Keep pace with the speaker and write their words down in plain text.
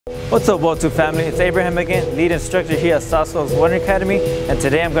What's up, Weld 2 family? It's Abraham again, lead instructor here at South Coast Welding Academy, and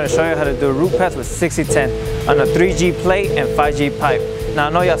today I'm going to show you how to do a root pass with 60-10 on a 3G plate and 5G pipe. Now I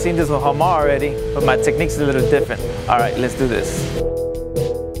know y'all seen this with Hamar already, but my technique's a little different. Alright, let's do this.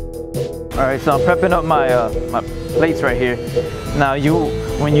 Alright, so I'm prepping up my my plates right here. Now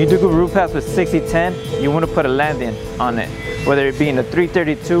when you do a root pass with 60-10, you want to put a landing on it, whether it be in a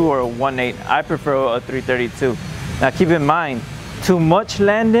 332 or a 1/8. I prefer a 332. Now keep in mind, too much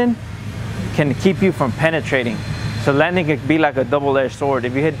landing can keep you from penetrating. So landing can be like a double-edged sword.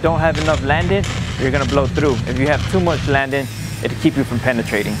 If you don't have enough landing, you're gonna blow through. If you have too much landing, it'll keep you from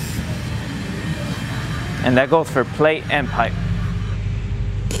penetrating. And that goes for plate and pipe.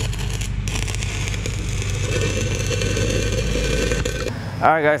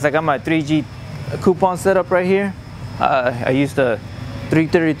 Alright guys, I got my 3G coupon set up right here. I used a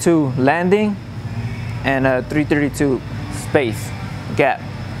 332 landing and a 332 space gap.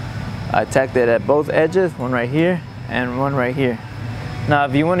 I tacked it at both edges, one right here and one right here. Now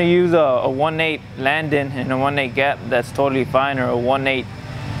if you want to use a 1/8 landing and a 1/8 gap, that's totally fine, or a 1/8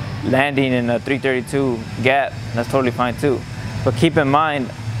 landing and a 332 gap, that's totally fine too. But keep in mind,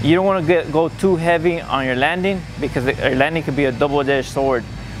 you don't want to go too heavy on your landing, because your landing could be a double-edged sword.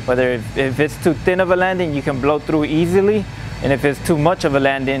 Whether if it's too thin of a landing, you can blow through easily, and if it's too much of a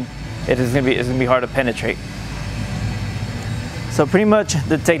landing, it's gonna be hard to penetrate. So pretty much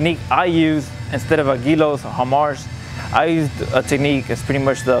the technique I use, instead of Aguilos or Hamars, I used a technique. It's pretty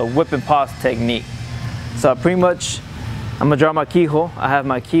much the whip and pause technique. So I'm gonna draw my keyhole. I have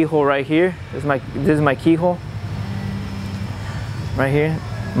my keyhole right here. This is my keyhole right here.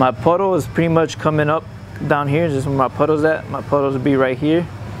 My puddle is pretty much coming up down here. This is where my puddle's at. My puddles will be right here.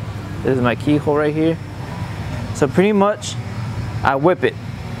 This is my keyhole right here. So pretty much I whip it,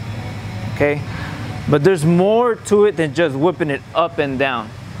 okay? But there's more to it than just whipping it up and down,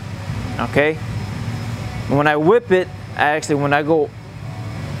 okay? When I whip it, when I go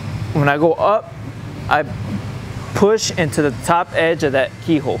up, I push into the top edge of that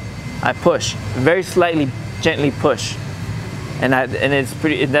keyhole. I push, very slightly, gently push.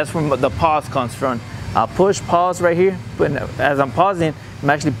 That's where the pause comes from. I'll push, pause right here, but as I'm pausing, I'm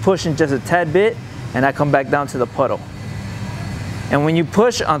actually pushing just a tad bit, and I come back down to the puddle. And when you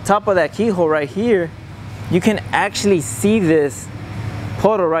push on top of that keyhole right here, you can actually see this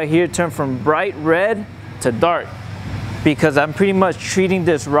puddle right here turn from bright red to dark, because I'm pretty much treating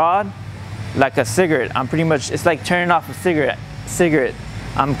this rod like a cigarette. It's like turning off a cigarette.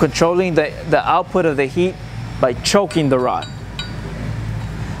 I'm controlling the output of the heat by choking the rod.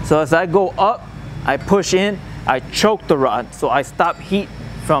 So as I go up, I push in, I choke the rod, so I stop heat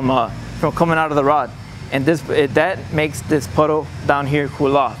from coming out of the rod. And that makes this puddle down here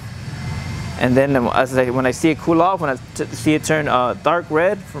cool off. And then when I see it cool off, when I see it turn dark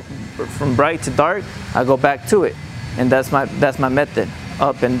red, from bright to dark, I go back to it. And that's my method.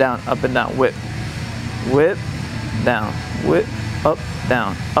 Up and down, whip. Whip, down, whip, up,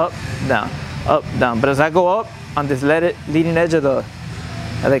 down, up, down, up, down. But as I go up on this leading edge of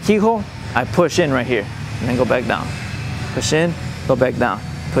the keyhole, I push in right here and then go back down. Push in, go back down.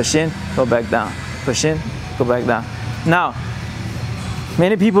 Push in, go back down. Push in, go back down. Now,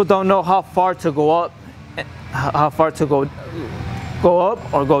 many people don't know how far to go up, how far to go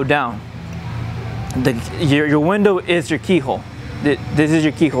up or go down. Your window is your keyhole. This is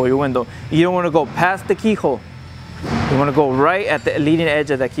your keyhole, your window. You don't want to go past the keyhole. You want to go right at the leading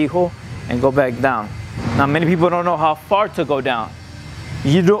edge of that keyhole and go back down. Now, many people don't know how far to go down.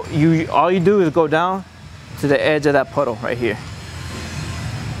 All you do is go down to the edge of that puddle right here.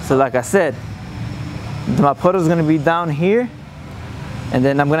 So like I said, my puddle is going to be down here, and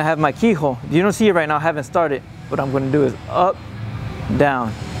then I'm going to have my keyhole. You don't see it right now, I haven't started. What I'm going to do is up,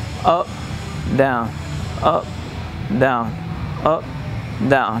 down, up, down, up, down, up,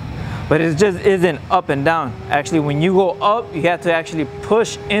 down. But it just isn't up and down. Actually, when you go up, you have to actually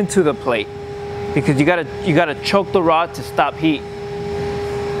push into the plate, because you gotta choke the rod to stop heat.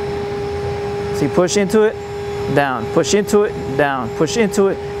 So you push into it, down, push into it, down, push into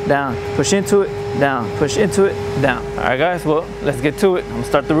it, down, push into it, down, push into it, down. All right guys, well, let's get to it. I'm gonna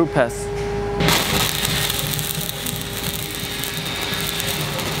start the root pass.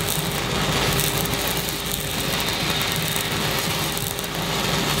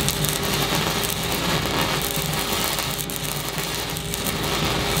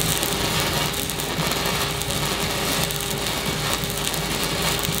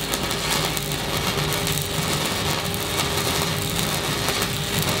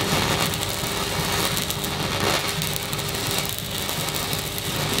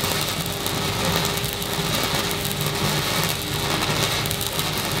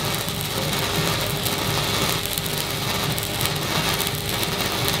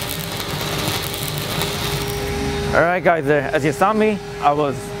 All right, guys, there, as you saw me, I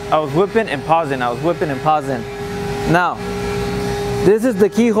was whipping and pausing. I was whipping and pausing. Now, this is the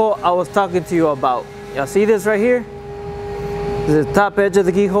keyhole I was talking to you about. Y'all see this right here? This is the top edge of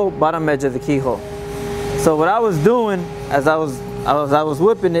the keyhole, bottom edge of the keyhole. So what I was doing as I was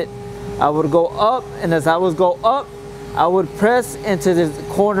whipping it, I would go up, and as I would go up, I would press into this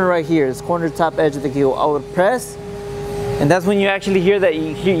corner right here, this corner top edge of the keyhole. I would press, and that's when you actually hear that.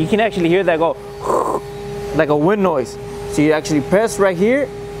 You can actually hear that go like a wind noise. So you actually press right here,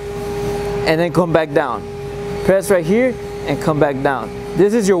 and then come back down. Press right here and come back down.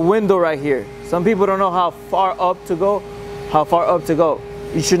 This is your window right here. Some people don't know how far up to go.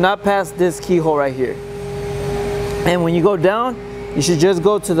 You should not pass this keyhole right here. And when you go down, you should just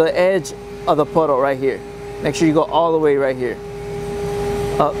go to the edge of the puddle right here. Make sure you go all the way right here.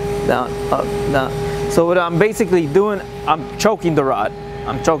 Up, down, up, down. So what I'm basically doing, I'm choking the rod.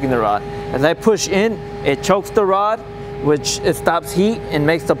 As I push in, it chokes the rod, which it stops heat and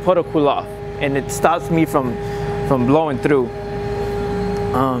makes the puddle cool off. And it stops me from blowing through.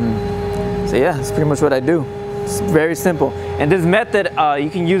 So yeah, that's pretty much what I do. It's very simple. And this method, you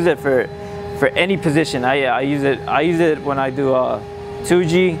can use it for any position. I use it when I do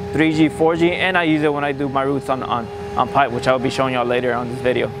 2G, 3G, 4G, and I use it when I do my roots on pipe, which I'll be showing y'all later on this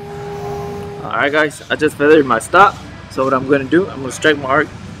video. All right, guys, I just feathered my stop. So what I'm gonna do, I'm gonna strike my arc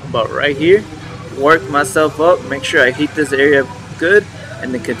about right here, work myself up, make sure I heat this area good,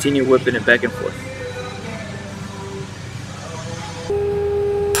 and then continue whipping it back and forth.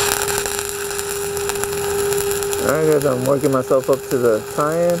 Alright, guys, I'm working myself up to the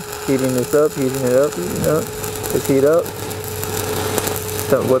tie-in, heating this up, heating it up, just heat up,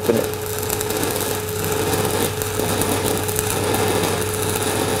 start whipping it.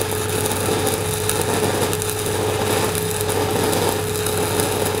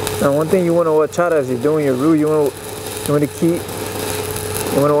 Now, one thing you want to watch out as you're doing your root, you want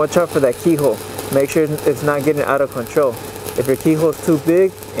to watch out for that keyhole. Make sure it's not getting out of control. If your keyhole is too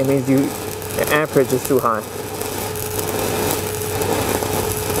big, it means your amperage is too high.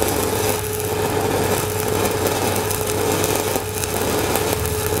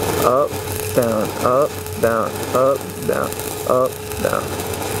 Up, down, up, down, up, down, up, down.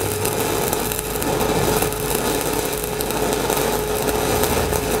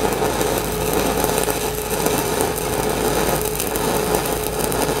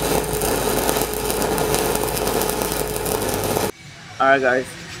 Alright, guys,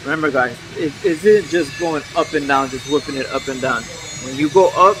 remember, guys, it isn't just going up and down, just whipping it up and down. When you go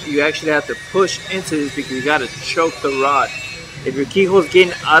up, you actually have to push into this because you got to choke the rod. If your keyhole is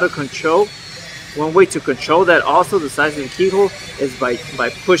getting out of control, one way to control that also, the size of the keyhole, is by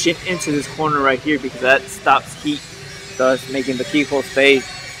pushing into this corner right here, because that stops heat, thus making the keyhole stay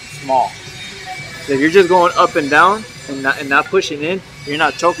small. So if you're just going up and down and not pushing in, you're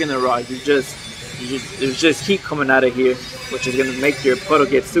not choking the rod. There's just heat coming out of here, which is going to make your puddle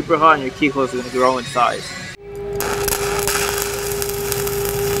get super hot and your keyhole is going to grow in size.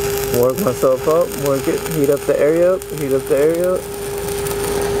 Work myself up, work it, heat up the area up, heat up the area up.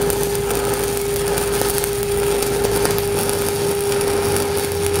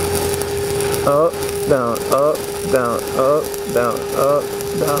 Up, down, up, down, up, down, up,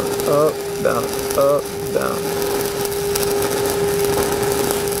 down, up, down, up, down.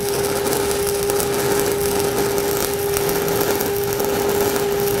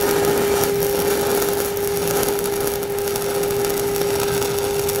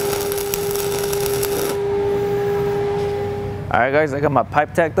 Alright, guys, I got my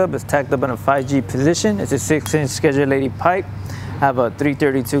pipe tacked up. It's tacked up in a 5G position. It's a 6-inch schedule lady pipe. I have a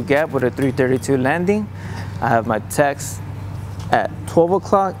 332 gap with a 332 landing. I have my tacks at 12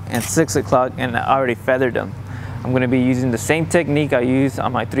 o'clock and 6 o'clock, and I already feathered them. I'm going to be using the same technique I used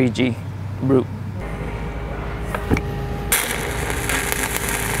on my 3G root.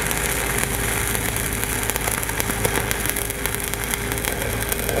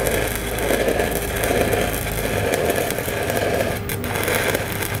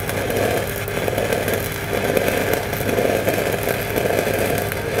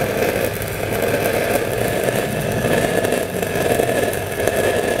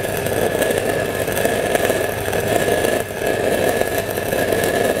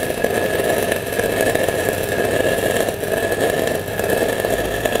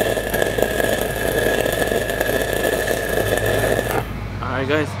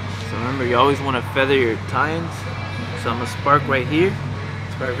 Guys, so remember, you always want to feather your tie-ins. So I'm gonna spark right here,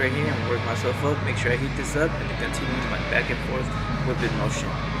 and work myself up, make sure I heat this up, and then continue my back and forth whipping motion.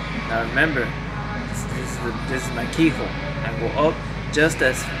 Now remember, this is my keyhole. I go up just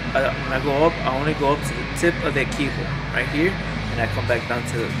as when I go up, I only go up to the tip of that keyhole right here, and I come back down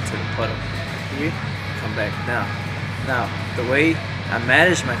to the puddle. Here, come back down. Now, the way I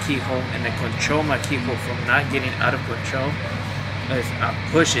manage my keyhole and I control my keyhole from not getting out of control is I'm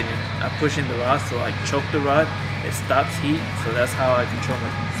pushing it. I'm pushing the rod, so I choke the rod, it stops heat, so that's how I control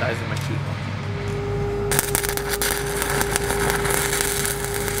the size of my keyhole.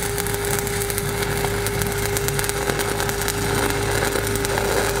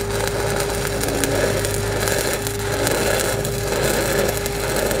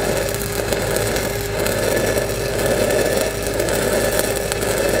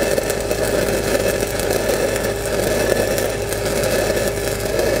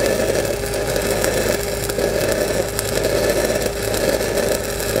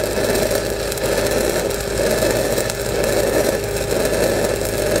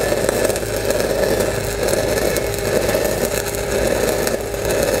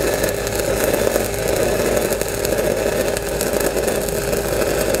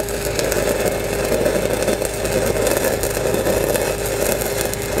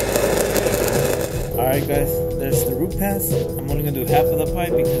 Alright guys, there's the root pass. I'm only going to do half of the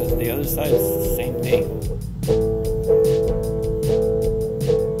pipe because the other side is the same thing.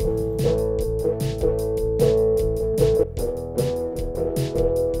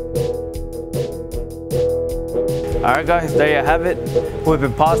 Alright guys, there you have it. Whip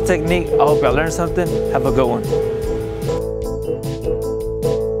and pause technique. I hope y'all learned something. Have a good one.